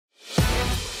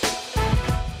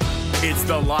It's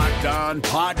the Locked On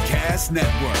Podcast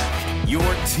Network, your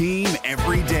team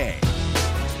every day.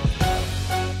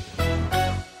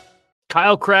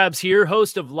 Kyle Krabs here,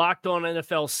 host of Locked On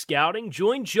NFL Scouting.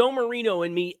 Join Joe Marino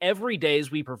and me every day as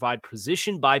we provide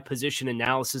position-by-position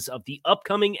analysis of the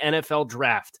upcoming NFL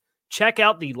Draft. Check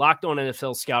out the Locked On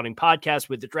NFL Scouting podcast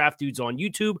with the Draft Dudes on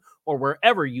YouTube or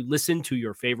wherever you listen to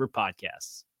your favorite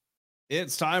podcasts.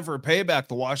 It's time for a payback.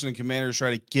 The Washington Commanders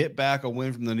try to get back a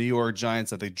win from the New York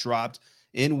Giants that they dropped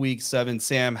in Week 7.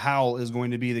 Sam Howell is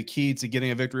going to be the key to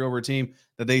getting a victory over a team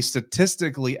that they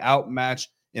statistically outmatch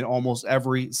in almost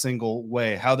every single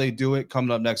way. How they do it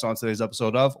coming up next on today's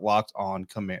episode of Locked On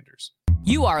Commanders.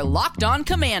 You are Locked On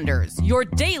Commanders, your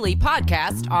daily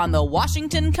podcast on the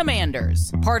Washington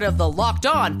Commanders, part of the Locked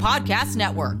On Podcast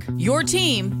Network, your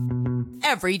team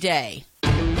every day.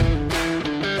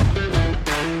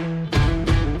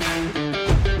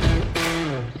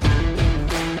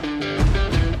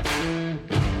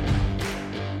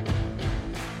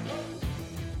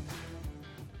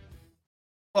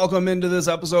 Welcome into this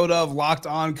episode of Locked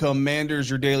On Commanders,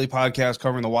 your daily podcast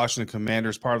covering the Washington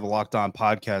Commanders, part of the Locked On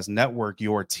Podcast Network,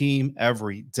 your team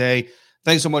every day.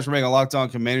 Thanks so much for making Locked On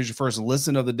Commanders your first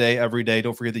listen of the day every day.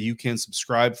 Don't forget that you can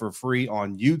subscribe for free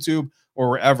on YouTube or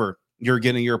wherever you're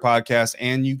getting your podcast,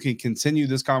 and you can continue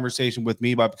this conversation with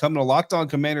me by becoming a Locked On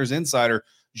Commanders Insider.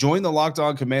 Join the Locked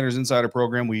On Commanders Insider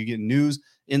program where you get news,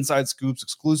 inside scoops,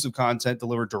 exclusive content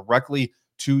delivered directly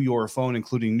to your phone,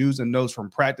 including news and notes from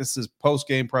practices,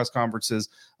 post-game press conferences,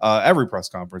 every press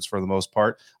conference for the most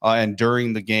part, and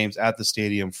during the games at the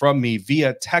stadium from me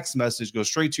via text message. Go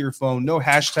straight to your phone. No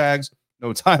hashtags,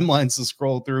 no timelines to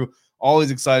scroll through.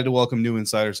 Always excited to welcome new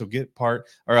insiders. So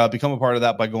become a part of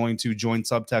that by going to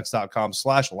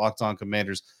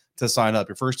joinsubtext.com/LockedOnCommanders to sign up.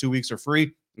 Your first 2 weeks are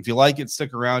free. If you like it,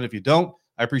 stick around. If you don't,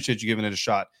 I appreciate you giving it a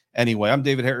shot. Anyway, I'm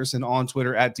David Harrison on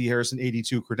Twitter at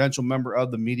DHarrison82, credential member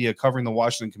of the media covering the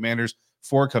Washington Commanders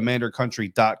for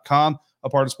CommanderCountry.com, a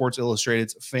part of Sports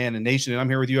Illustrated's Fan and Nation. And I'm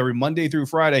here with you every Monday through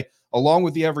Friday, along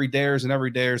with the everydayers and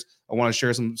everydayers. I want to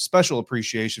share some special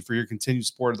appreciation for your continued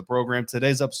support of the program.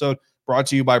 Today's episode brought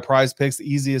to you by Prize Picks, the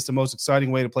easiest and most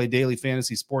exciting way to play daily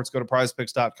fantasy sports. Go to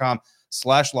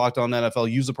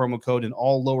prizepicks.com/LockedOnNFL. Use the promo code in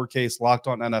all lowercase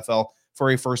LockedOnNFL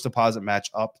for a first deposit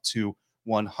match up to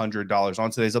 $100.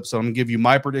 On today's episode, I'm going to give you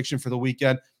my prediction for the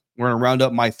weekend. We're going to round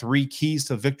up my 3 keys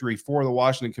to victory for the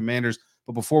Washington Commanders.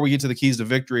 But before we get to the keys to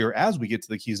victory, or as we get to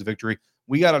the keys to victory,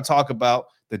 we got to talk about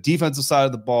the defensive side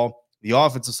of the ball, the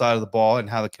offensive side of the ball, and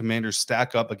how the Commanders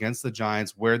stack up against the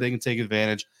Giants, where they can take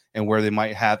advantage and where they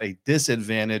might have a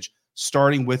disadvantage,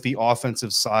 starting with the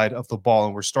offensive side of the ball.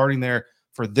 And we're starting there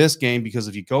for this game because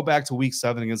if you go back to Week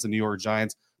 7 against the New York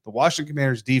Giants, the Washington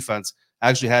Commanders defense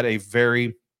actually had a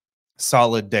very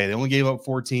solid day. They only gave up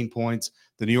 14 points.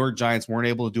 The New York Giants weren't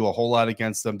able to do a whole lot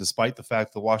against them, despite the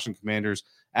fact the Washington Commanders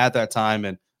at that time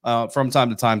and from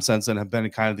time to time since then have been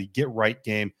kind of the get-right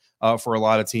game for a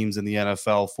lot of teams in the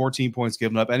NFL. 14 points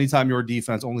given up. Anytime your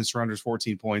defense only surrenders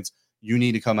 14 points, you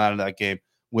need to come out of that game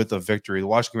with a victory. The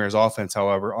Washington Commanders offense,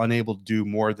 however, unable to do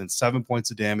more than 7 points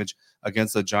of damage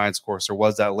against the Giants. Of course, there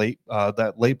was that late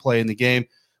play in the game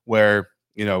where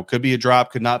could be a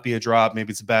drop, could not be a drop.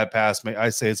 Maybe it's a bad pass. I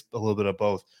say it's a little bit of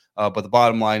both. But the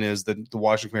bottom line is that the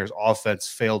Washington Commanders offense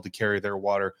failed to carry their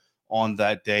water on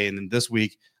that day. And then this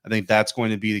week, I think that's going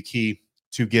to be the key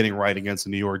to getting right against the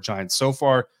New York Giants. So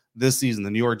far this season, the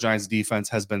New York Giants defense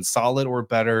has been solid or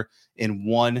better in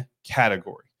one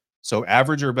category. So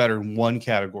average or better in one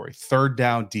category. Third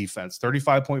down defense,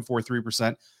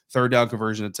 35.43%. Third down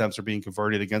conversion attempts are being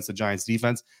converted against the Giants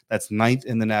defense. That's 9th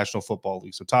in the National Football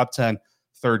League. So top 10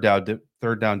 third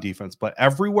down defense. But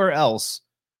everywhere else,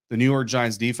 the New York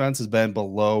Giants defense has been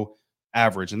below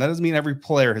average. And that doesn't mean every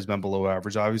player has been below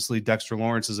average. Obviously, Dexter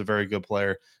Lawrence is a very good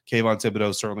player. Kayvon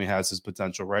Thibodeau certainly has his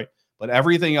potential, right? But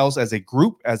everything else as a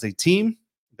group, as a team,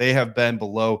 they have been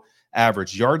below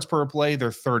average. Yards per play,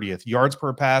 they're 30th. Yards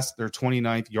per pass, they're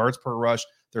 29th. Yards per rush,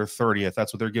 they're 30th.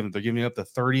 That's what they're giving. They're giving up the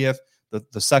 30th,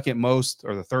 the second most,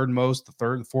 or the third most,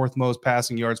 the fourth most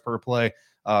passing yards per play,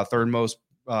 third most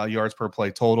yards per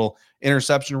play total.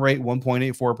 Interception rate,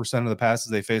 1.84% of the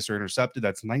passes they face are intercepted.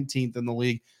 That's 19th in the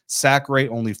league. Sack rate,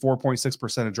 only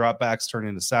 4.6% of dropbacks turn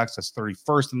into sacks. That's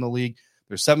 31st in the league.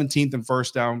 They're 17th in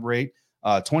first down rate,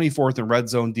 24th in red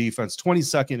zone defense,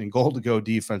 22nd in goal to go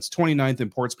defense, 29th in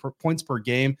points per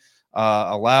game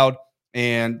allowed.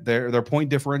 And their point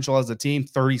differential as a team,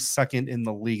 32nd in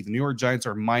the league. The New York Giants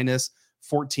are minus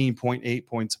 14.8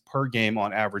 points per game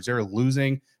on average. They're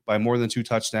losing by more than 2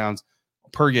 touchdowns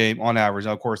per game on average.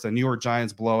 Now, of course, the New York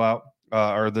Giants blowout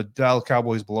or the Dallas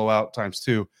Cowboys blowout times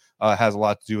 2 has a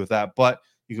lot to do with that. But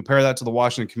You compare that to the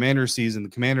Washington Commanders season. The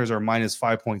Commanders are minus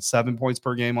 5.7 points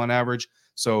per game on average.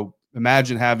 So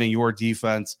imagine having your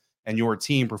defense and your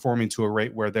team performing to a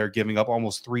rate where they're giving up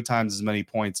almost 3 times as many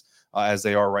points as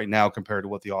they are right now compared to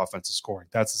what the offense is scoring.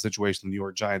 That's the situation the New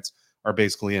York Giants are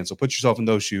basically in. So put yourself in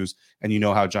those shoes, and you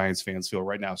know how Giants fans feel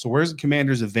right now. So where's the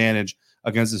Commanders' advantage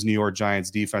against this New York Giants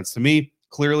defense? To me,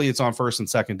 clearly it's on first and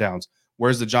second downs.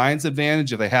 Where's the Giants'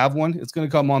 advantage? If they have one, it's going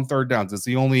to come on third downs. It's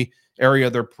the only area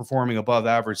they're performing above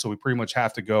average, so we pretty much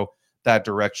have to go that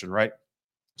direction, right?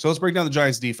 So let's break down the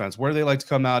Giants defense. Where do they like to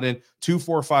come out in?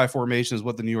 2-4-5 formation is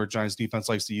what the New York Giants defense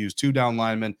likes to use. 2 down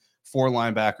linemen, 4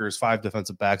 linebackers, 5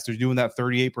 defensive backs. They're doing that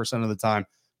 38% of the time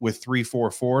with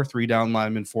 3-4-4, 3 down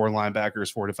linemen, 4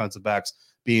 linebackers, 4 defensive backs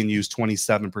being used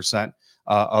 27%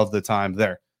 of the time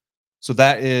there. So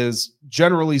that is,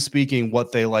 generally speaking,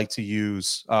 what they like to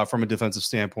use from a defensive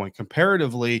standpoint.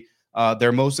 Comparatively,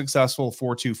 they're most successful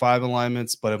 4-2-5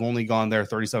 alignments, but have only gone there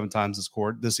 37 times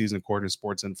this season, according to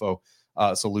Sports Info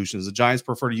Solutions. The Giants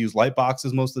prefer to use light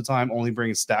boxes most of the time, only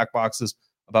bringing stack boxes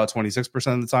about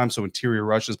 26% of the time. So interior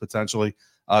rushes potentially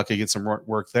could get some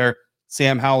work there.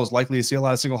 Sam Howell is likely to see a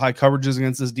lot of single high coverages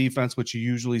against this defense, which you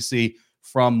usually see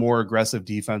from more aggressive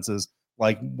defenses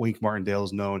like Wink Martindale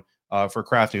is known for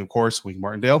crafting. Of course, Wink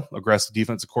Martindale, aggressive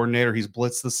defensive coordinator. He's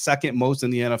blitzed the second most in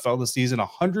the NFL this season,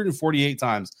 148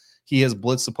 times. He has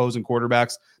blitzed opposing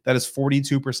quarterbacks. That is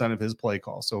 42% of his play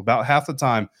call. So about half the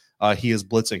time he is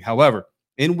blitzing. However,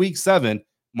 in week 7,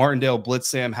 Martindale blitzed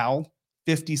Sam Howell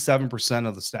 57%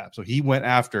 of the snaps. So he went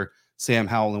after Sam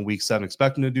Howell in week 7.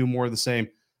 Expect him to do more of the same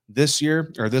this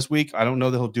year or this week. I don't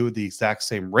know that he'll do it the exact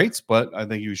same rates, but I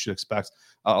think you should expect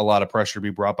a lot of pressure to be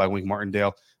brought by Wink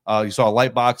Martindale. You saw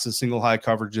light boxes, single high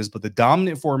coverages, but the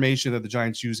dominant formation that the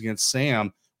Giants used against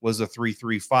Sam was a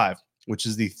 3-3-5, which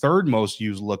is the 3rd most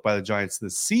used look by the Giants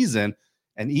this season.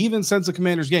 And even since the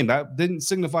Commanders game, that didn't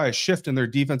signify a shift in their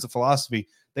defensive philosophy.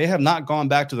 They have not gone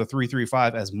back to the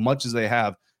 3-3-5 as much as they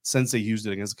have since they used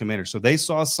it against the Commanders. So they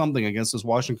saw something against this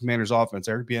Washington Commanders offense,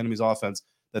 Eric Bieniemy's offense,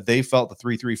 that they felt the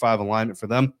 3-3-5 alignment for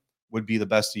them would be the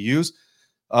best to use.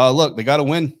 Look, they got to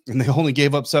win, and they only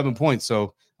gave up 7 points.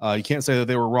 So you can't say that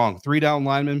they were wrong. 3 down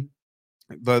linemen.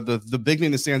 The big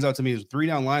thing that stands out to me is 3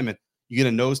 down linemen, you get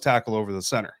a nose tackle over the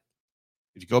center.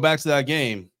 If you go back to that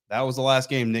game, that was the last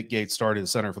game Nick Gates started at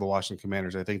center for the Washington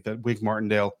Commanders. I think that Wink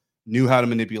Martindale knew how to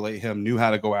manipulate him, knew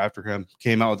how to go after him,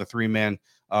 came out with a 3-man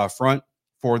front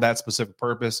for that specific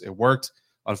purpose. It worked.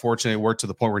 Unfortunately, it worked to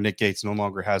the point where Nick Gates no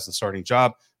longer has the starting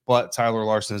job, but Tyler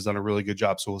Larson has done a really good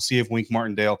job. So we'll see if Wink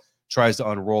Martindale tries to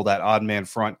unroll that odd man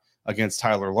front against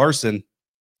Tyler Larson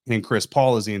and Chris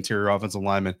Paul as the interior offensive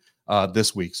lineman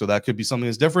this week. So that could be something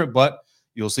that's different, but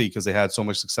you'll see because they had so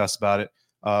much success about it.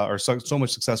 So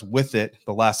much success with it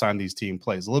the last time these team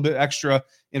plays. A little bit extra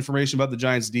information about the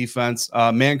Giants defense.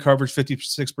 Man coverage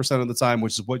 56% of the time,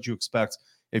 which is what you expect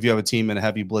if you have a team in a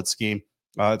heavy blitz scheme.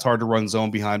 It's hard to run zone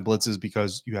behind blitzes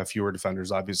because you have fewer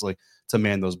defenders, obviously, to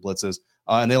man those blitzes.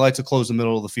 And they like to close the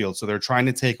middle of the field. So they're trying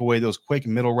to take away those quick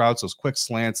middle routes, those quick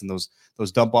slants, and those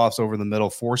dump offs over the middle,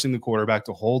 forcing the quarterback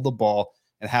to hold the ball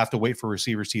and have to wait for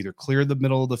receivers to either clear the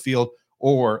middle of the field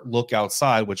or look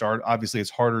outside, which are obviously it's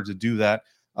harder to do that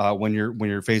when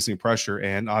you're facing pressure.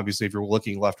 And obviously, if you're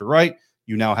looking left or right,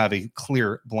 you now have a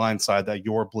clear blind side that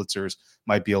your blitzers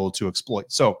might be able to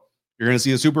exploit. So you're going to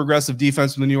see a super aggressive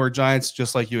defense from the New York Giants,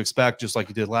 just like you expect, just like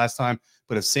you did last time.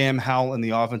 But if Sam Howell and the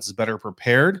offense is better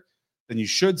prepared, then you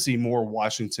should see more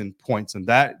Washington points. And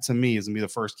that, to me, is going to be the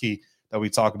first key that we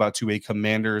talk about to a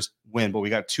Commanders win. But we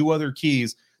got 2 other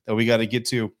keys that we got to get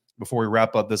to before we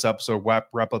wrap up this episode,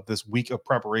 wrap up this week of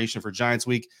preparation for Giants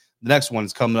Week. The next one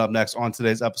is coming up next on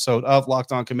today's episode of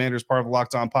Locked On Commanders, part of the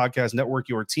Locked On Podcast Network,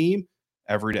 your team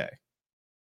every day.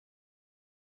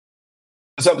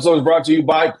 This episode is brought to you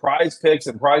by Prize Picks,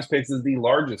 and Prize Picks is the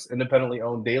largest independently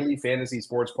owned daily fantasy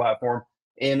sports platform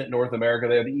in North America.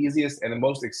 They have the easiest and the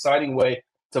most exciting way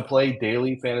to play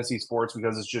daily fantasy sports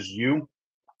because it's just you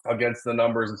against the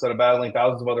numbers. Instead of battling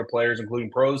thousands of other players, including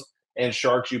pros and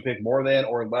sharks, you pick more than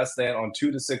or less than on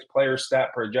 2 to 6 player stat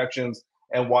projections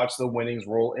and watch the winnings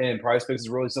roll in. Prize Picks is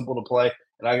really simple to play,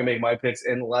 and I can make my picks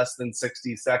in less than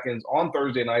 60 seconds. On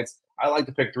Thursday nights, I like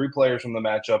to pick 3 players from the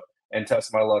matchup and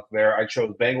test my luck there. I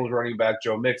chose Bengals running back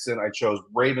Joe Mixon. I chose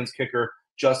Ravens kicker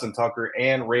Justin Tucker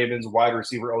and Ravens wide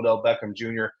receiver Odell Beckham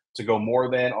Jr. to go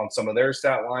more than on some of their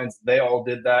stat lines. They all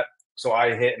did that. So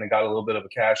I hit and I got a little bit of a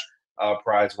cash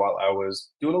prize while I was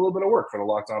doing a little bit of work for the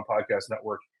Locked On Podcast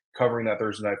Network, covering that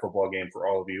Thursday night football game for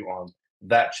all of you on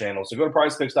that channel. So go to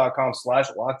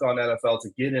prizepicks.com/LockedOnNFL to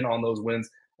get in on those wins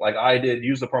like I did.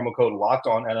 Use the promo code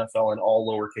LockedOnNFL in all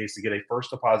lowercase to get a first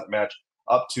deposit match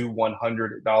up to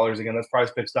 $100. Again, that's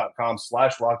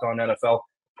prizepicks.com/LockedOnNFL.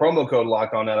 Promo code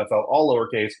LockedOnNFL, all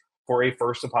lowercase, for a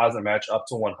first deposit match up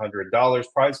to $100.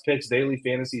 Prize Picks, daily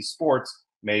fantasy sports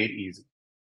made easy.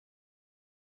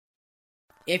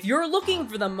 If you're looking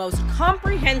for the most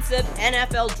comprehensive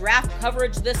NFL draft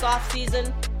coverage this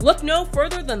offseason, look no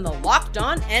further than the Locked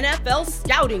On NFL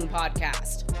Scouting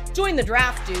Podcast. Join the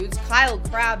draft dudes, Kyle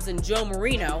Krabs and Joe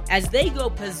Marino, as they go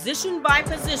position by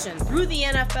position through the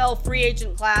NFL free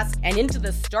agent class and into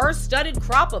the star-studded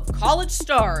crop of college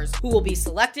stars who will be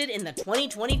selected in the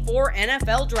 2024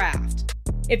 NFL Draft.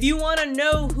 If you want to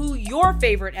know who your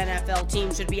favorite NFL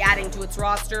team should be adding to its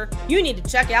roster, you need to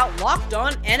check out Locked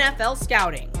On NFL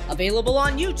Scouting, available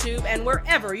on YouTube and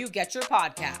wherever you get your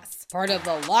podcasts. Part of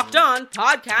the Locked On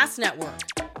Podcast Network,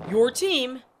 your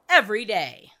team every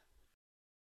day.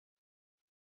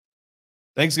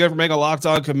 Thanks again for making Locked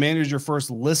On Commanders your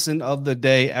first listen of the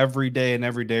day every day. And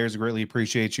every day is greatly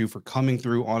appreciate you for coming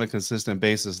through on a consistent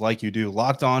basis like you do.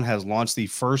 Locked On has launched the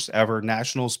first ever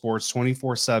national sports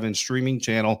 24/7 streaming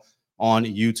channel on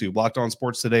YouTube. Locked On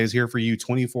Sports Today is here for you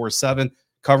 24/7,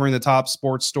 covering the top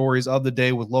sports stories of the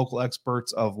day with local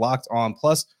experts of Locked On.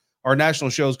 Plus, our national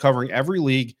shows covering every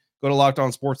league. Go to Locked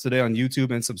On Sports Today on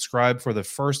YouTube and subscribe for the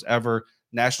first ever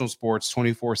national sports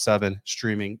 24/7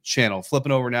 streaming channel.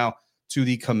 Flipping over now to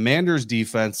the Commanders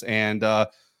defense and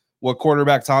what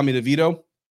quarterback Tommy DeVito,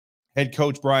 head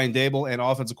coach Brian Dable, and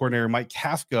offensive coordinator Mike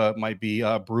Kafka might be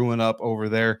brewing up over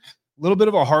there. A little bit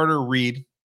of a harder read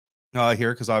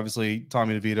here because obviously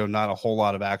Tommy DeVito, not a whole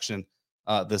lot of action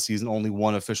this season, only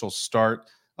one official start.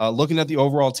 Looking at the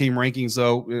overall team rankings,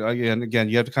 though, again,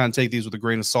 you have to kind of take these with a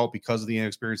grain of salt because of the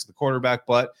inexperience of the quarterback,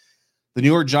 but the New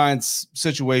York Giants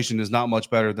situation is not much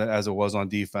better than as it was on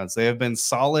defense. They have been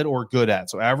solid or good at,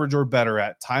 so average or better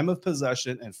at time of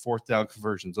possession and fourth down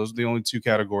conversions. Those are the only two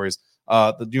categories.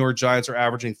 The New York Giants are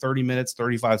averaging 30 minutes,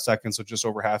 35 seconds, so just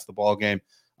over half the ball game,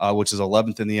 which is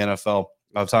 11th in the NFL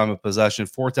of time of possession.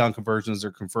 Fourth down conversions,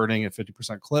 they're converting at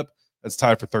 50% clip. That's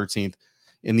tied for 13th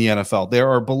in the NFL. They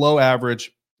are below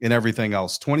average in everything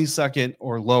else, 22nd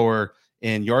or lower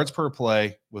in yards per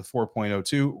play with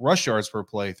 4.02, rush yards per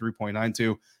play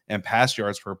 3.92, and pass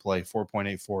yards per play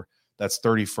 4.84. That's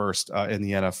 31st in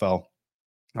the NFL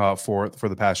for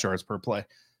the pass yards per play.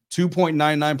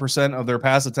 2.99% of their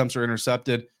pass attempts are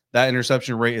intercepted. That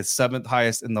interception rate is seventh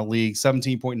highest in the league.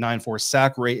 17.94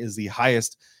 sack rate is the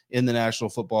highest in the National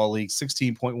Football League.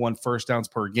 16.1 first downs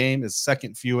per game is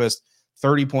second fewest.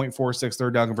 30.46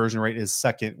 third down conversion rate is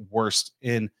second worst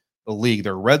in the league.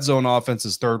 Their red zone offense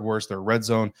is third worst. Their red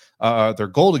zone, their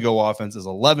goal to go offense is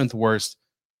 11th worst.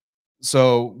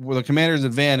 So with the Commanders'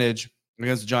 advantage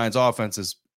against the Giants' offense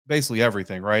is basically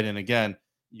everything, right? And again,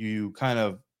 you kind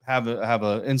of have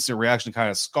a instant reaction to kind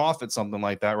of scoff at something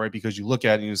like that, right? Because you look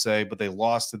at it and you say, but they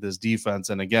lost to this defense.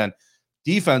 And again,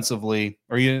 defensively,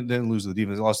 or you didn't lose to the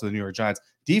defense, they lost to the New York Giants.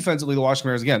 Defensively, the Washington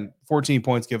Commanders, again, 14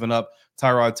 points given up.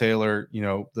 Tyrod Taylor,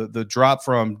 the drop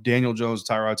from Daniel Jones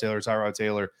to Tyrod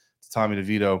Taylor to Tommy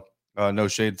DeVito. No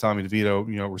shade to Tommy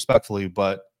DeVito, respectfully,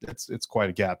 but it's quite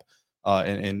a gap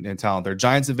in talent. Their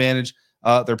Giants' advantage,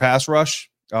 their pass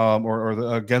rush,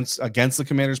 against the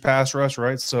Commanders' pass rush,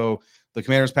 right? So the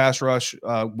Commanders' pass rush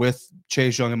with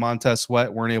Chase Young and Montez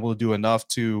Sweat weren't able to do enough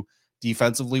to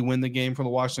defensively win the game for the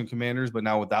Washington Commanders, but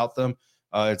now without them,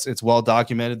 it's well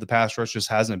documented. The pass rush just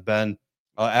hasn't been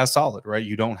as solid, right?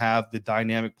 You don't have the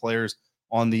dynamic players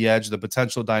on the edge, the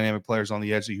potential dynamic players on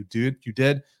the edge that you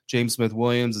did. James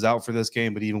Smith-Williams is out for this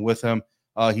game, but even with him,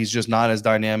 he's just not as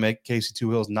dynamic. Casey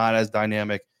Tuhill's not as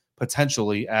dynamic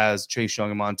potentially as Chase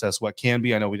Young and Montez Sweat can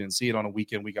be. I know we didn't see it on a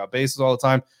week-in, week-out basis all the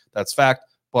time. That's fact.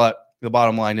 But the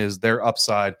bottom line is their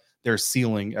upside, their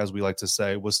ceiling, as we like to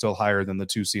say, was still higher than the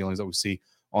two ceilings that we see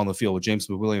on the field. With James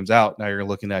Smith-Williams out, now you're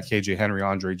looking at KJ Henry,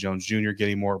 Andre Jones Jr.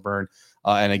 getting more burn.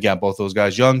 And again, both those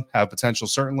guys young, have potential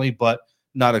certainly, but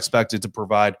not expected to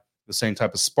provide the same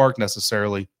type of spark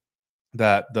necessarily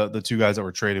that the two guys that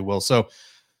were traded will. So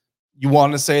you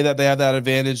want to say that they have that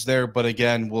advantage there, but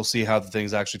again, we'll see how the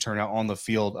things actually turn out on the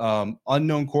field.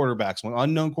 Unknown quarterbacks. When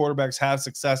unknown quarterbacks have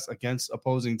success against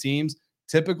opposing teams,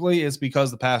 typically it's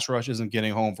because the pass rush isn't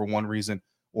getting home for one reason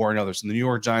or another. So the New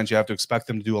York Giants, you have to expect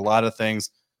them to do a lot of things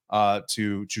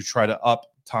to try to up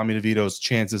Tommy DeVito's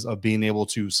chances of being able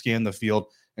to scan the field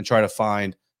and try to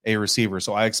find a receiver.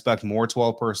 So I expect more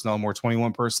 12 personnel, more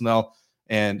 21 personnel,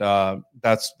 and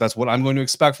that's what I'm going to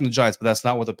expect from the Giants, but that's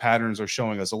not what the patterns are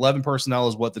showing us. 11 personnel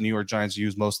is what the New York Giants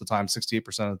use most of the time,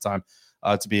 68% of the time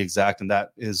to be exact, and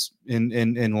that is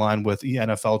in line with the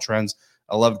NFL trends.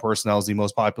 11 personnel is the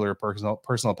most popular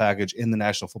personnel package in the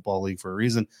National Football League for a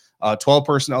reason. 12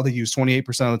 personnel they use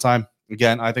 28% of the time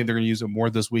Again, I think they're going to use it more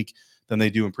this week than they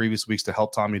do in previous weeks to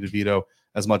help Tommy DeVito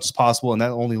as much as possible. And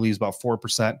that only leaves about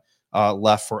 4%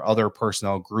 left for other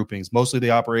personnel groupings. Mostly they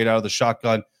operate out of the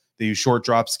shotgun. They use short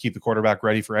drops to keep the quarterback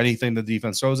ready for anything the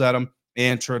defense throws at him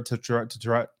and try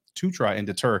and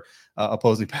deter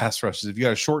opposing pass rushes. If you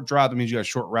got a short drop, that means you got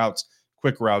short routes,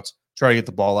 quick routes. Try to get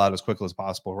the ball out as quickly as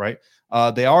possible, right?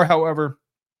 They are, however,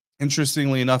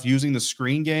 interestingly enough, using the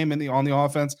screen game on the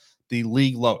offense, the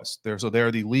league lowest. They're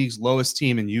the league's lowest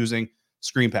team in using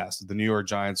screen passes. The New York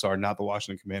Giants are, not the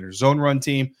Washington Commanders. Zone run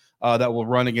team that will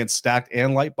run against stacked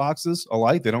and light boxes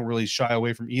alike. They don't really shy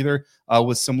away from either,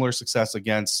 with similar success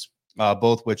against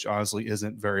both, which honestly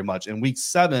isn't very much. In week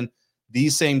 7,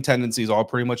 these same tendencies all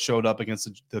pretty much showed up against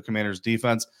the Commanders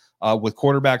defense. With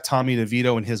quarterback Tommy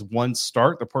DeVito in his one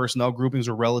start, the personnel groupings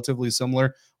are relatively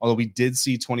similar, although we did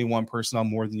see 21 personnel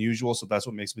more than usual. So that's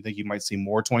what makes me think you might see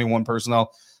more 21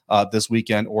 personnel this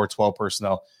weekend or 12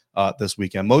 personnel this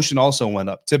weekend. Motion also went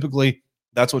up. Typically,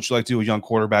 that's what you like to do with young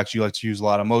quarterbacks. You like to use a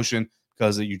lot of motion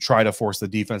because you try to force the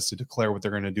defense to declare what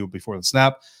they're going to do before the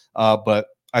snap. But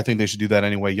I think they should do that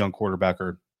anyway, young quarterback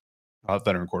or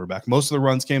veteran quarterback. Most of the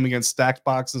runs came against stacked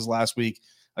boxes last week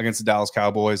against the Dallas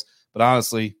Cowboys. But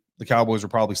honestly, the Cowboys are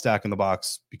probably stacking the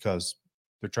box because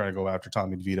they're trying to go after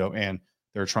Tommy DeVito and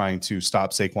they're trying to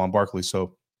stop Saquon Barkley.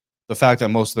 So the fact that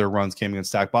most of their runs came against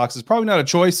stacked boxes, probably not a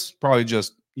choice, probably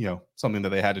just, something that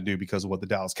they had to do because of what the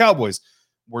Dallas Cowboys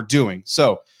were doing.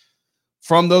 So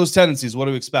from those tendencies, what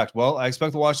do we expect? Well, I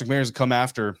expect the Washington Commanders to come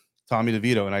after Tommy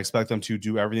DeVito, and I expect them to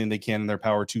do everything they can in their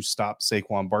power to stop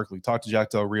Saquon Barkley. Talked to Jack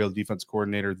Del Rio, the defense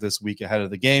coordinator, this week ahead of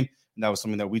the game, and that was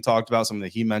something that we talked about, something that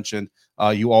he mentioned.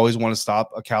 You always want to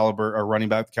stop a running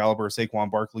back the caliber of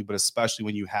Saquon Barkley, but especially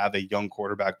when you have a young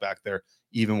quarterback back there,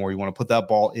 even more. You want to put that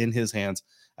ball in his hands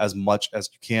as much as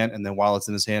you can, and then while it's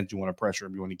in his hands, you want to pressure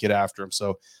him. You want to get after him.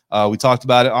 So we talked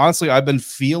about it. Honestly, I've been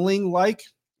feeling like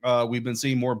we've been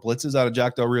seeing more blitzes out of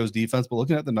Jack Del Rio's defense, but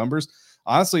looking at the numbers,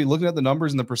 honestly, looking at the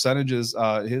numbers and the percentages,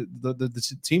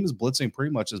 the team is blitzing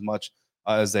pretty much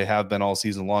as they have been all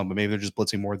season long, but maybe they're just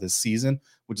blitzing more this season,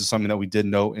 which is something that we did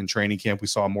note in training camp. We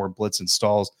saw more blitz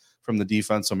installs from the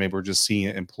defense, so maybe we're just seeing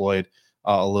it employed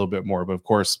a little bit more. But of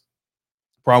course,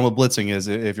 the problem with blitzing is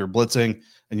if you're blitzing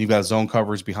and you've got zone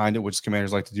coverage behind it, which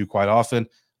Commanders like to do quite often,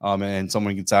 and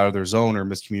someone gets out of their zone or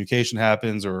miscommunication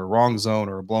happens or a wrong zone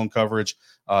or a blown coverage,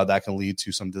 that can lead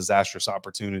to some disastrous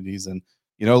opportunities. And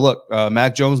look,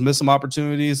 Mac Jones missed some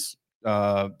opportunities.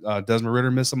 Desmond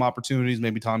Ridder missed some opportunities.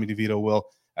 Maybe Tommy DeVito will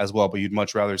as well, but you'd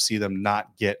much rather see them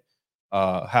not get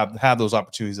have those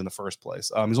opportunities in the first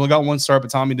place. He's only got one start,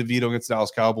 but Tommy DeVito against the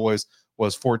Dallas Cowboys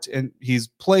was 14. And he's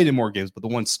played in more games, but the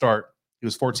one start, he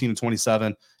was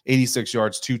 14-27, 86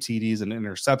 yards, 2 TDs, and an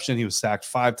interception. He was sacked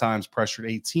 5 times, pressured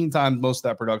 18 times. Most of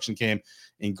that production came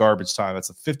in garbage time. That's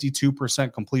a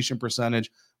 52% completion percentage.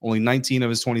 Only 19 of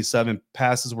his 27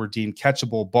 passes were deemed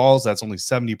catchable balls. That's only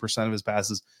 70% of his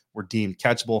passes were deemed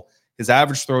catchable. His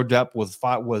average throw depth was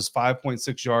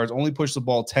 5.6 yards, only pushed the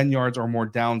ball 10 yards or more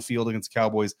downfield against the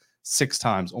Cowboys 6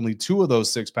 times. Only 2 of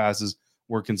those 6 passes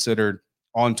were considered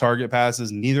on-target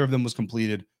passes. Neither of them was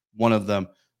completed. One of them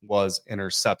was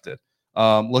intercepted.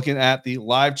 Looking at the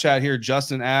live chat here,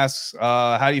 Justin asks,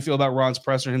 how do you feel about Ron's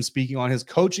presser, him speaking on his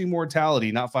coaching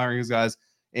mortality, not firing his guys,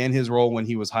 and his role when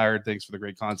he was hired? Thanks for the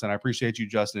great content. I appreciate you,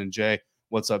 Justin. And Jay,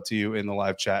 what's up to you in the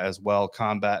live chat as well?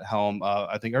 Combat Helm.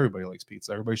 I think everybody likes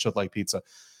pizza. Everybody should like pizza.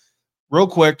 Real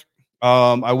quick,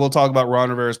 I will talk about Ron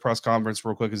Rivera's press conference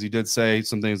real quick, because he did say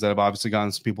some things that have obviously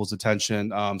gotten some people's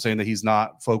attention, saying that he's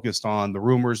not focused on the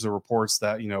rumors, the reports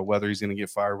that, whether he's going to get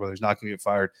fired, whether he's not going to get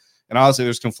fired. And honestly,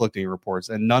 there's conflicting reports,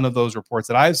 and none of those reports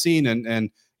that I've seen, and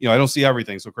I don't see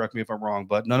everything, so correct me if I'm wrong,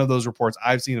 but none of those reports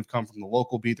I've seen have come from the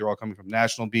local beat. They're all coming from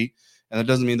national beat. And that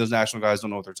doesn't mean those national guys don't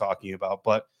know what they're talking about,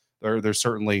 but they're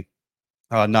certainly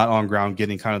not on ground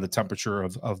getting kind of the temperature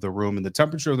of the room. And the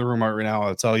temperature of the room right now,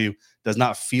 I'll tell you, does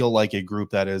not feel like a group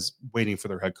that is waiting for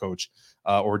their head coach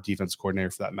or defense coordinator,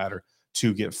 for that matter,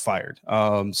 to get fired.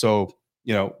 So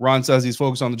Ron says he's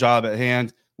focused on the job at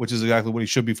hand, which is exactly what he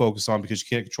should be focused on, because you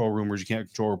can't control rumors, you can't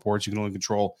control reports, you can only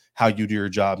control how you do your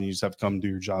job, and you just have to come and do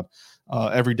your job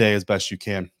every day as best you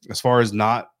can. As far as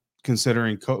not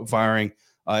considering firing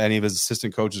any of his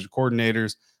assistant coaches or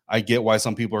coordinators, I get why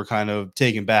some people are kind of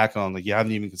taken back on, like, you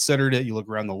haven't even considered it. You look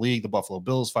around the league, the Buffalo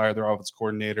Bills fired their offensive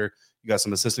coordinator. You got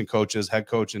some assistant coaches, head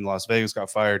coach in Las Vegas got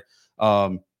fired.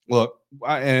 Look,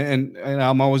 and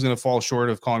I'm always going to fall short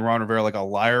of calling Ron Rivera like a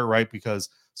liar, right? Because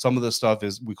some of this stuff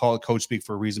is, we call it coach speak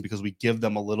for a reason, because we give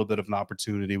them a little bit of an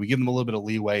opportunity. We give them a little bit of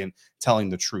leeway in telling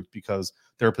the truth, because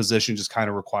their position just kind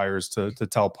of requires to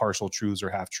tell partial truths or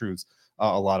half truths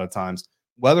a lot of times.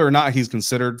 whether or not he's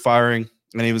considered firing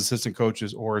any of his assistant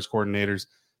coaches or his coordinators,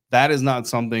 that is not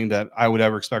something that I would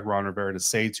ever expect Ron Rivera to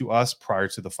say to us prior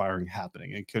to the firing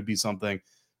happening. It could be something,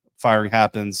 firing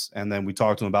happens, and then we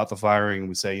talk to him about the firing, and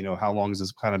we say, how long has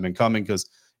this kind of been coming? Because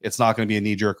it's not going to be a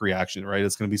knee-jerk reaction, right?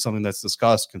 It's going to be something that's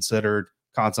discussed, considered,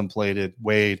 contemplated,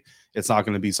 weighed. It's not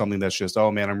going to be something that's just,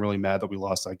 oh, man, I'm really mad that we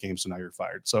lost that game, so now you're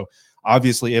fired. So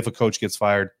obviously, if a coach gets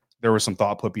fired, there was some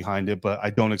thought put behind it, but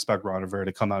I don't expect Ron Rivera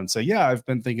to come out and say, yeah, I've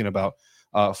been thinking about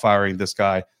firing this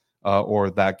guy or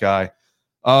that guy.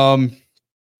 Jahan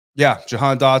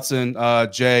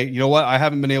Dotson, Jay, you know what? I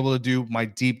haven't been able to do my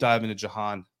deep dive into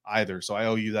Jahan either, so I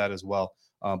owe you that as well.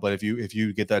 But if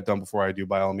you get that done before I do,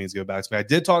 by all means, get back to me. I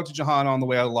did talk to Jahan on the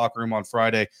way out of the locker room on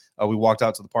Friday. We walked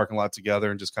out to the parking lot together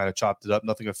and just kind of chopped it up.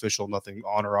 Nothing official, nothing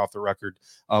on or off the record.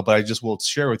 But I just will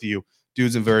share with you,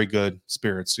 dude's in very good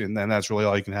spirits, and that's really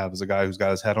all you can have is a guy who's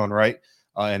got his head on right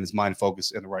and his mind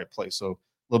focused in the right place. So a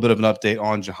little bit of an update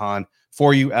on Jahan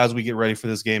for you as we get ready for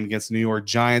this game against the New York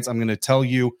Giants. I'm going to tell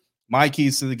you my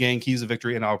keys to the game, keys to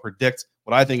victory, and I'll predict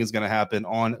what I think is going to happen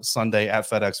on Sunday at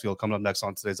FedEx Field. Coming up next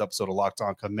on today's episode of Locked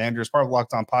On Commanders, part of the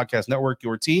Locked On Podcast Network,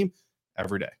 your team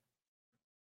every day.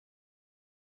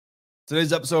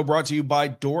 Today's episode brought to you by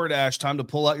DoorDash. Time to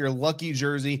pull out your lucky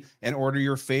jersey and order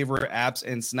your favorite apps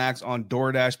and snacks on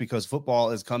DoorDash because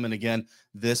football is coming again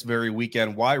this very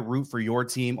weekend. Why root for your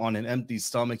team on an empty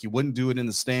stomach? You wouldn't do it in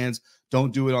the stands.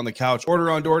 Don't do it on the couch.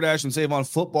 Order on DoorDash and save on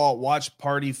football watch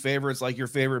party favorites like your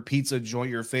favorite pizza joint,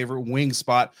 your favorite wing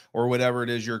spot, or whatever it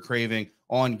is you're craving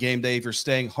on game day. If you're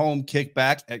staying home, kick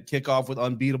back at kickoff with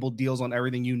unbeatable deals on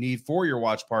everything you need for your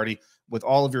watch party with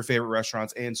all of your favorite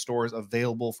restaurants and stores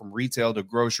available from retail to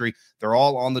grocery. They're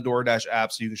all on the DoorDash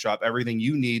app, so you can shop everything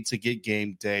you need to get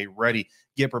game day ready.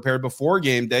 Get prepared before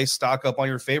game day, stock up on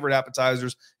your favorite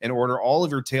appetizers, and order all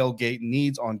of your tailgate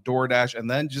needs on DoorDash, and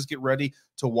then just get ready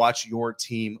to watch your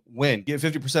team win. Get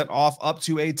 50% off up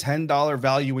to a $10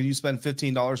 value when you spend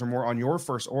 $15 or more on your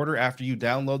first order after you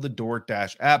download the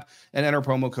DoorDash app and enter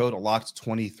promo code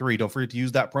LOCKED23. Don't forget to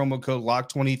use that promo code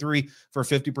LOCKED23 for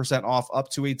 50% off up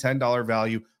to a $10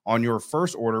 value on your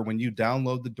first order when you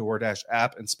download the DoorDash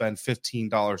app and spend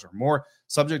 $15 or more.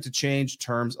 Subject to change,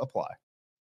 terms apply.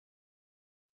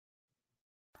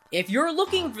 If you're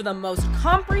looking for the most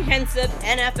comprehensive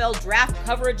NFL draft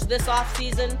coverage this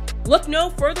offseason, look no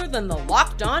further than the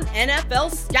Locked On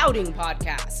NFL Scouting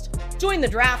Podcast. Join the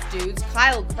draft dudes,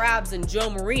 Kyle Krabs and Joe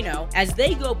Marino, as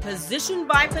they go position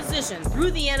by position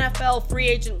through the NFL free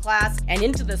agent class and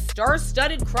into the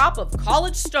star-studded crop of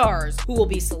college stars who will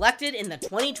be selected in the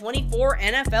 2024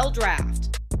 NFL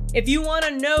Draft. If you want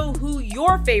to know who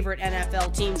your favorite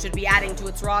NFL team should be adding to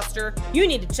its roster, you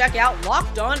need to check out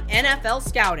Locked On NFL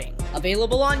Scouting,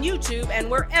 available on YouTube and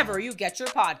wherever you get your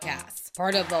podcasts.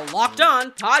 Part of the Locked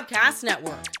On Podcast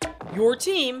Network, your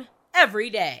team every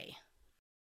day.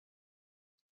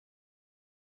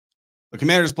 The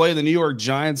Commanders play the New York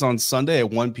Giants on Sunday at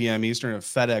 1 p.m. Eastern at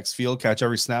FedEx Field. Catch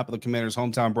every snap of the Commanders'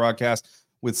 hometown broadcast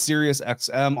with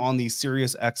SiriusXM on the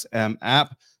SiriusXM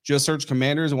app. Just search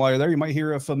Commanders, and while you're there, you might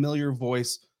hear a familiar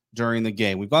voice during the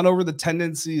game. We've gone over the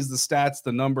tendencies, the stats,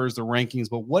 the numbers, the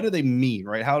rankings, but what do they mean,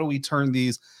 right? How do we turn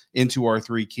these into our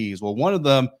three keys? Well, one of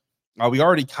them we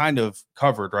already kind of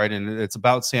covered, right? And it's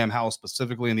about Sam Howell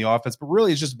specifically in the offense, but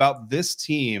really it's just about this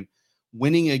team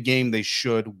winning a game they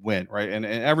should win, right? And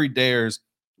every dayers,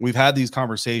 we've had these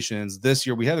conversations this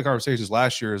year. We had the conversations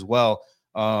last year as well.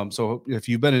 So if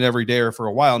you've been an everydayer for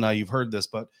a while now, you've heard this,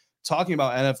 but talking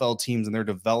about NFL teams and their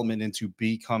development into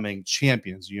becoming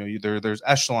champions, there's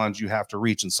echelons you have to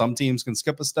reach, and some teams can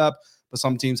skip a step, but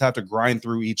some teams have to grind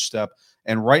through each step.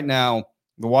 And right now,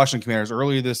 the Washington Commanders,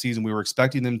 earlier this season, we were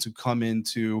expecting them to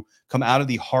come out of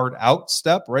the hard out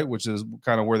step, right, which is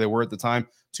kind of where they were at the time,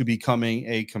 to becoming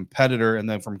a competitor, and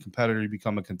then from competitor, you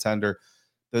become a contender.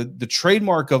 The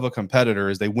trademark of a competitor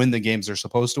is they win the games they're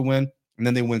supposed to win, and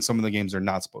then they win some of the games they're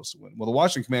not supposed to win. Well, the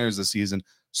Washington Commanders this season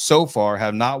so far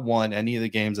have not won any of the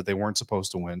games that they weren't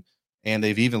supposed to win, and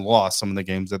they've even lost some of the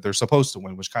games that they're supposed to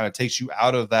win, which kind of takes you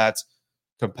out of that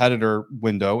competitor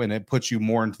window, and it puts you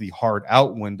more into the hard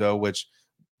out window, which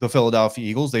the Philadelphia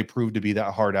Eagles, they proved to be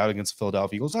that hard out against the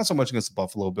Philadelphia Eagles, not so much against the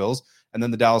Buffalo Bills, and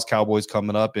then the Dallas Cowboys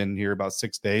coming up in here about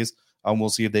 6 days. We'll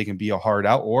see if they can be a hard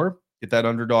out or get that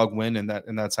underdog win, and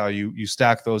that's how you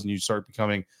stack those and you start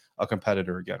becoming a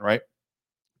competitor again, right?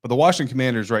 But the Washington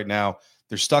Commanders right now,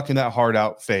 they're stuck in that hard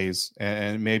out phase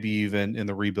and maybe even in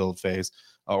the rebuild phase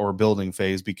or building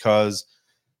phase because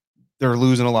they're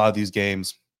losing a lot of these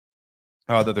games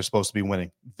that they're supposed to be winning.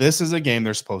 This is a game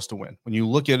they're supposed to win. When you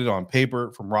look at it on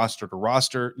paper from roster to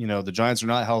roster, the Giants are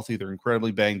not healthy. They're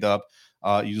incredibly banged up.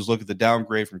 You just look at the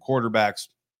downgrade from quarterbacks,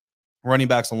 running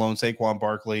backs alone, Saquon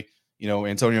Barkley.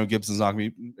 Antonio Gibson's not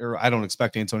going to be, or I don't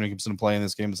expect Antonio Gibson to play in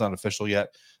this game. It's not official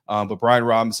yet. But Brian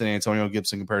Robinson and Antonio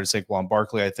Gibson compared to Saquon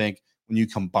Barkley, I think when you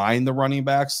combine the running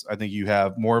backs, I think you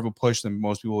have more of a push than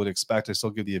most people would expect. I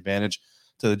still give the advantage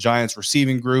to the Giants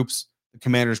receiving groups. The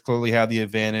Commanders clearly have the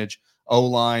advantage.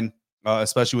 O-line,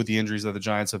 especially with the injuries that the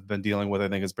Giants have been dealing with, I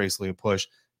think it's basically a push.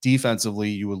 Defensively,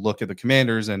 you would look at the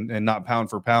Commanders and not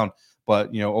pound for pound, but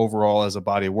overall as a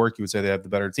body of work, you would say they have the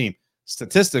better team.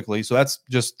 Statistically, so that's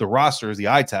just the roster, the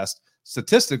eye test.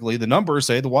 Statistically, the numbers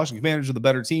say the Washington Commanders are the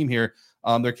better team here.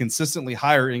 They're consistently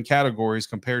higher in categories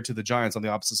compared to the Giants on the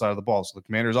opposite side of the ball. So the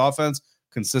Commanders offense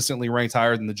consistently ranked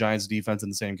higher than the Giants defense in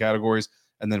the same categories,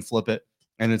 and then flip it,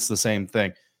 and it's the same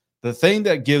thing. The thing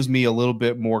that gives me a little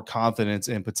bit more confidence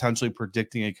in potentially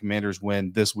predicting a Commanders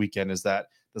win this weekend is that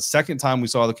the second time we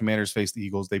saw the Commanders face the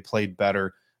Eagles, they played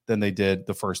better than they did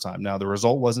the first time. Now, the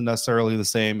result wasn't necessarily the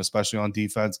same, especially on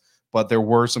defense, but there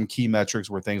were some key metrics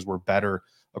where things were better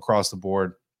across the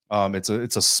board. It's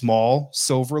a small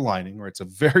silver lining, or it's a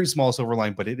very small silver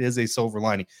lining, but it is a silver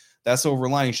lining. That silver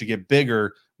lining should get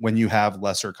bigger when you have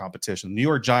lesser competition. The New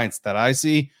York Giants that I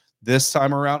see this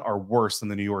time around are worse than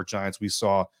the New York Giants we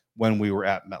saw when we were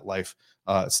at MetLife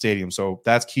Stadium. So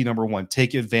that's key number one.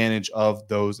 Take advantage of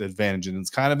those advantages. And it's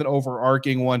kind of an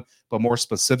overarching one, but more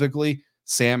specifically,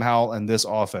 Sam Howell and this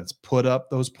offense put up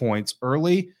those points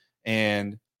early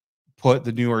and put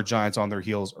the New York Giants on their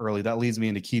heels early. That leads me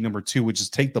into key number two, which is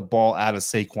take the ball out of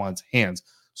Saquon's hands.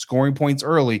 Scoring points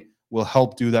early will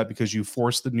help do that because you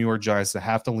force the New York Giants to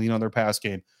have to lean on their pass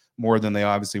game more than they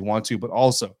obviously want to, but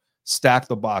also stack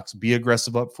the box, be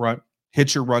aggressive up front,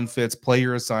 hit your run fits, play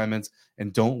your assignments,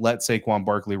 and don't let Saquon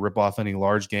Barkley rip off any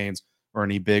large gains or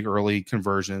any big early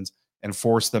conversions and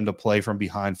force them to play from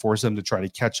behind, force them to try to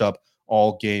catch up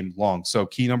all game long. So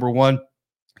key number one,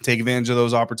 take advantage of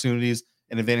those opportunities,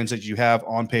 an advantage that you have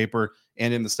on paper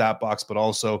and in the stat box, but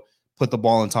also put the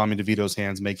ball in Tommy DeVito's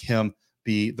hands, make him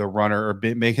be the runner, or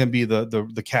make him be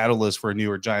the catalyst for a New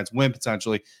York Giants win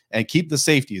potentially, and keep the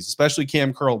safeties, especially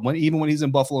Cam Curl. Even when he's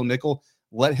in Buffalo nickel,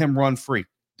 let him run free.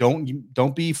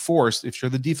 Don't be forced. If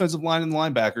you're the defensive line and the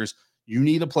linebackers, you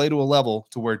need to play to a level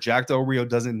to where Jack Del Rio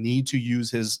doesn't need to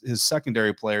use his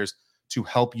secondary players to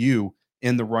help you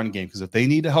in the run game. Because if they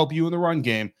need to help you in the run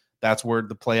game, that's where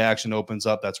the play action opens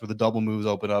up. That's where the double moves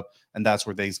open up. And that's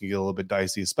where things can get a little bit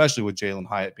dicey, especially with Jalen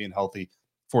Hyatt being healthy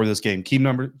for this game. Key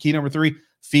number three,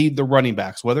 feed the running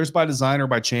backs. Whether it's by design or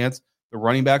by chance, the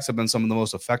running backs have been some of the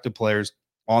most effective players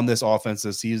on this offense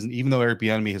this season, even though Eric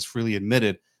Bieniemy has freely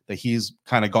admitted that he's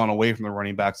kind of gone away from the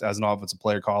running backs as an offensive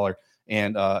player caller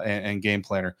and game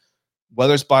planner.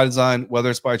 Whether it's by design, whether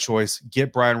it's by choice,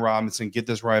 get Brian Robinson, get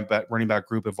this running back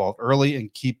group involved early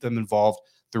and keep them involved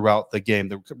throughout the game.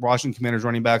 The Washington Commanders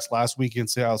running backs last week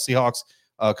against Seattle Seahawks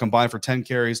combined for 10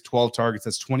 carries, 12 targets.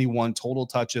 That's 21 total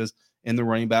touches in the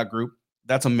running back group.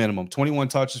 That's a minimum. 21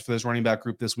 touches for this running back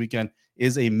group this weekend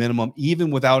is a minimum,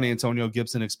 even without Antonio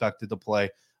Gibson expected to play,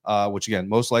 which, again,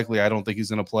 most likely I don't think he's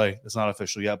going to play. It's not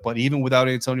official yet. But even without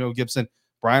Antonio Gibson,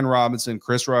 Brian Robinson,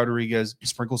 Chris Rodriguez,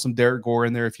 sprinkle some Derek Gore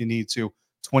in there if you need to.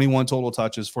 21 total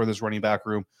touches for this running back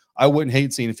room. I wouldn't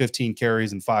hate seeing 15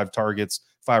 carries and 5 targets,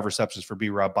 5 receptions for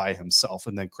B-Rob by himself.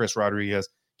 And then Chris Rodriguez,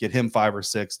 get him 5 or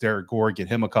 6. Derek Gore, get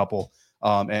him a couple,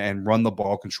 and run the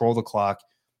ball, control the clock,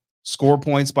 score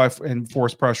points and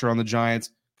force pressure on the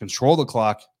Giants, control the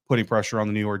clock, putting pressure on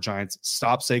the New York Giants,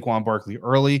 stop Saquon Barkley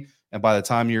early. And by the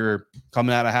time you're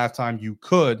coming out of halftime,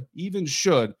 you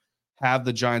should have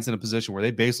the Giants in a position where they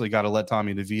basically got to let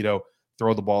Tommy DeVito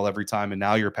throw the ball every time. And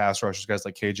now your pass rushers, guys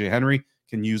like KJ Henry,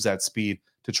 can use that speed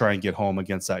to try and get home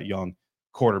against that young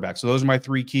quarterback. So those are my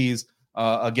 3 keys.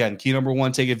 Again, key number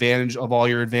 1, take advantage of all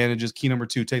your advantages. Key number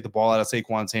 2, take the ball out of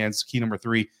Saquon's hands. Key number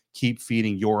 3, keep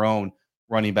feeding your own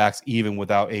running backs, even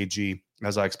without AG,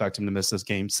 as I expect him to miss this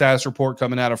game. Status report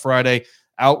coming out of Friday.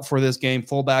 Out for this game,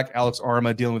 fullback Alex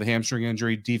Arma dealing with a hamstring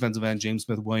injury. Defensive end James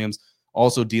Smith-Williams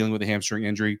also dealing with a hamstring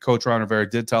injury. Coach Ron Rivera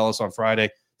did tell us on Friday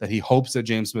that he hopes that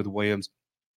James Smith-Williams,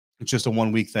 it's just a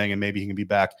 1-week thing, and maybe he can be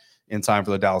back in time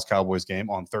for the Dallas Cowboys game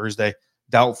on Thursday.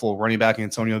 Doubtful. Running back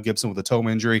Antonio Gibson with a toe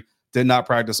injury did not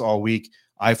practice all week.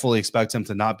 I fully expect him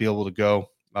to not be able to go,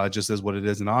 just as what it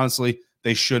is. And honestly,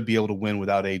 they should be able to win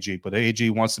without AG. But AG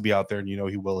wants to be out there, and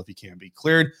he will if he can be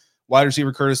cleared. Wide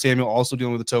receiver Curtis Samuel also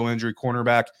dealing with a toe injury.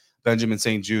 Cornerback Benjamin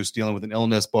St-Juste dealing with an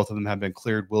illness. Both of them have been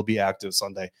cleared, will be active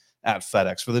Sunday at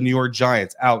FedEx. For the New York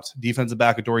Giants, out. Defensive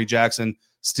back Adoree Jackson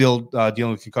still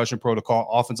dealing with concussion protocol.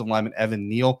 Offensive lineman Evan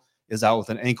Neal is out with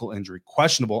an ankle injury.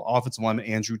 Questionable offensive lineman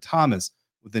Andrew Thomas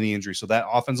with a knee injury. So that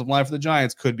offensive line for the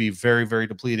Giants could be very, very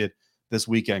depleted this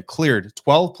weekend. Cleared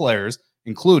 12 players,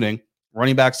 including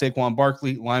running back Saquon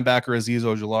Barkley, linebacker Azeez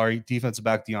Ojulari, defensive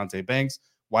back Deontay Banks,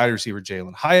 wide receiver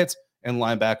Jalen Hyatt, and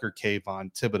linebacker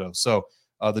Kayvon Thibodeau. So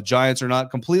the Giants are not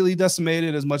completely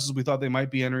decimated as much as we thought they might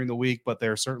be entering the week, but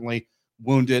they're certainly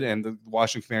wounded, and the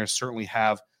Washington Commanders certainly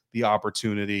have the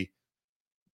opportunity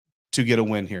to get a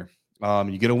win here.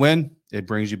 You get a win, it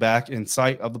brings you back in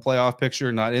sight of the playoff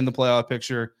picture, not in the playoff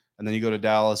picture, and then you go to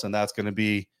Dallas, and that's going to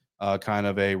be kind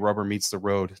of a rubber meets the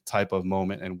road type of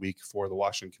moment and week for the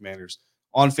Washington Commanders.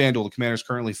 On FanDuel, the Commanders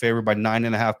currently favored by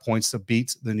 9.5 points to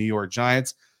beat the New York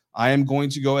Giants. I am going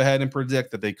to go ahead and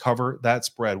predict that they cover that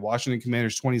spread. Washington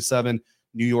Commanders 27,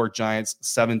 New York Giants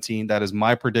 17. That is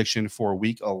my prediction for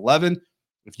week 11.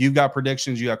 If you've got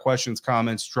predictions, you got questions,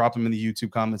 comments, drop them in the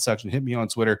YouTube comment section. Hit me on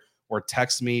Twitter or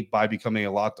text me by becoming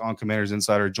a Locked On Commanders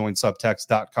Insider. Join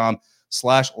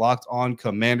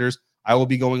subtext.com/LockedOnCommanders. I will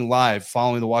be going live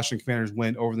following the Washington Commanders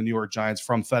win over the New York Giants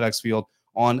from FedEx Field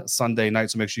on Sunday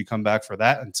night. So make sure you come back for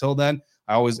that. Until then,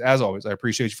 as always, I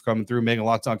appreciate you for coming through, making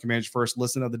Locked On Commanders first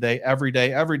listen of the day, every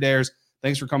dayers.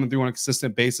 Thanks for coming through on a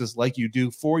consistent basis like you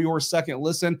do. For your second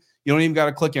listen, you don't even got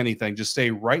to click anything. Just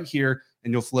stay right here,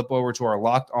 and you'll flip over to our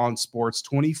Locked On Sports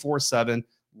 24/7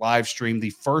 live stream, the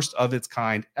first of its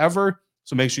kind ever.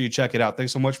 So make sure you check it out.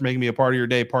 Thanks so much for making me a part of your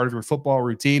day, part of your football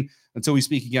routine. Until we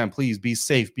speak again, please be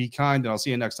safe, be kind, and I'll see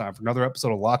you next time for another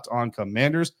episode of Locked On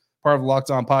Commanders, part of the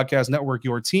Locked On Podcast Network,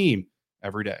 your team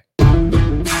every day.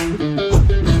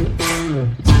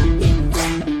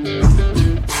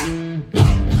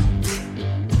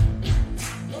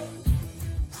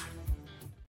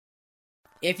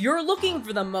 If you're looking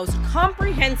for the most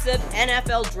comprehensive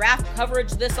NFL draft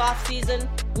coverage this offseason,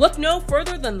 look no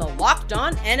further than the Locked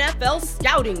On NFL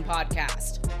Scouting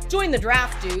Podcast. Join the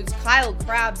draft dudes, Kyle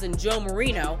Krabs and Joe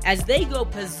Marino, as they go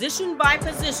position by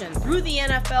position through the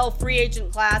NFL free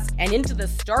agent class and into the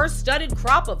star-studded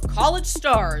crop of college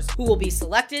stars who will be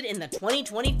selected in the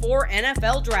 2024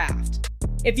 NFL Draft.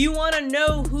 If you want to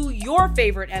know who your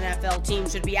favorite NFL team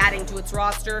should be adding to its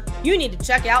roster, you need to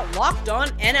check out Locked On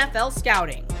NFL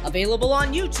Scouting, available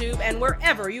on YouTube and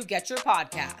wherever you get your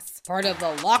podcasts. Part of the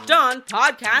Locked On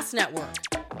Podcast Network,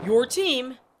 your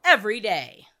team every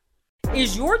day.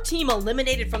 Is your team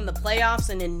eliminated from the playoffs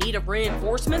and in need of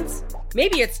reinforcements?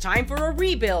 Maybe it's time for a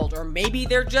rebuild, or maybe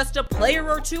they're just a player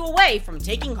or two away from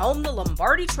taking home the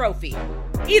Lombardi Trophy.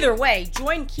 Either way,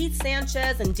 join Keith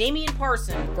Sanchez and Damian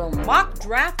Parson for Mock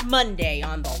Draft Monday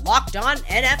on the Locked On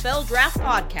NFL Draft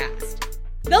Podcast.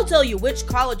 They'll tell you which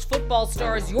college football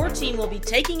stars your team will be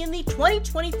taking in the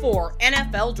 2024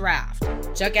 NFL Draft.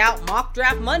 Check out Mock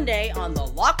Draft Monday on the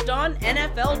Locked On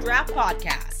NFL Draft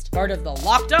Podcast, part of the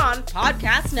Locked On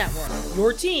Podcast Network,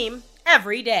 your team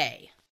every day.